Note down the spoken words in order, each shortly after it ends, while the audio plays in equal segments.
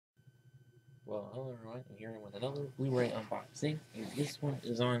Well, hello everyone, I'm here with another Blu-ray unboxing. And this one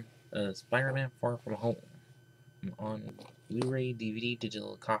is on Spider-Man Far From Home on Blu-ray DVD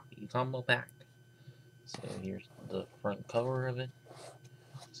digital copy combo pack. So here's the front cover of it.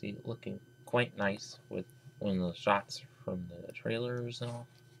 See, looking quite nice with one of the shots from the trailers and all.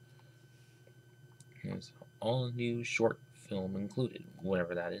 There's all new short film included,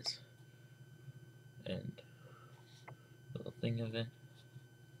 whatever that is. And little thing of it.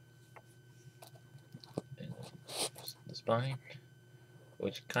 And the spine,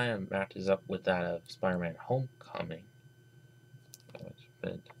 which kind of matches up with that of Spider-Man Homecoming,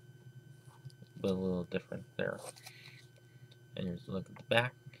 but a little different there. And here's a look at the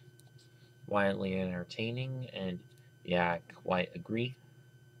back. Wildly entertaining, and yeah, I quite agree.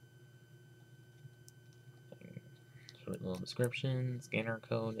 Short little description, scanner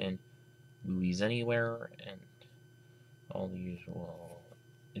code, and movies anywhere, and all the usual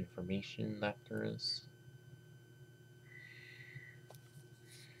information that there is.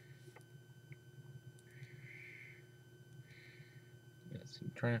 Let's see,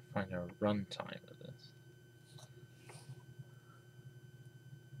 I'm trying to find a runtime of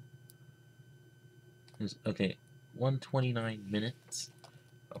this. Okay, 129 minutes,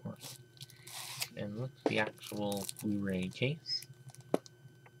 of course. And look at the actual Blu-ray case,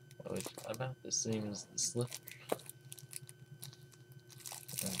 which is about the same as the slip.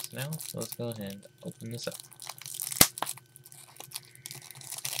 And so now, let's go ahead and open this up.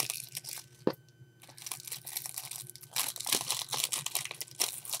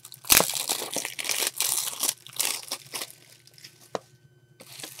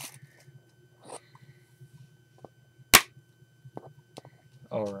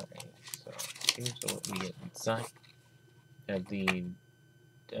 Alright, so here's what we get inside. Have the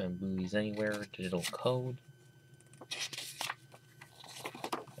Movies Anywhere digital code,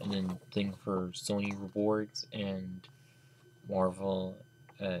 and then thing for Sony rewards and Marvel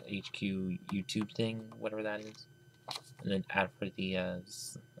HQ YouTube thing, whatever that is, and then ad for the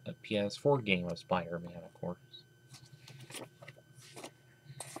PS4 game of Spider-Man, of course.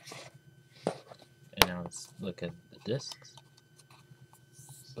 And now let's look at the discs.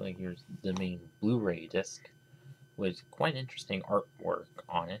 So here's the main Blu-ray disc with quite interesting artwork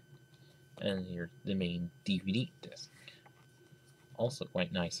on it, and here's the main DVD disc. Also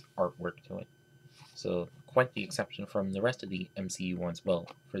quite nice artwork to it. So quite the exception from the rest of the MCU ones. Well,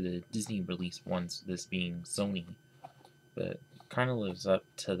 for the Disney release ones, this being Sony, but kind of lives up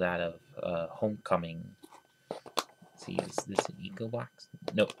to that of Homecoming. Let's see, is this an Eco box?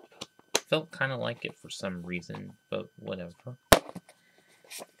 Nope. Felt kind of like it for some reason, but whatever.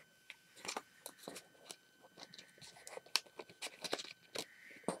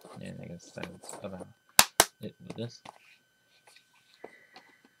 And I guess that's about it with this.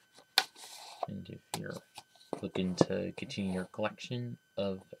 And if you're looking to continue your collection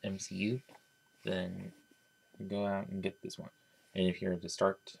of MCU, then go out and get this one. And if you're to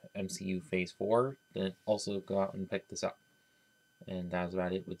start MCU Phase 4, then also go out and pick this up. And that's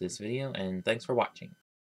about it with this video, and thanks for watching.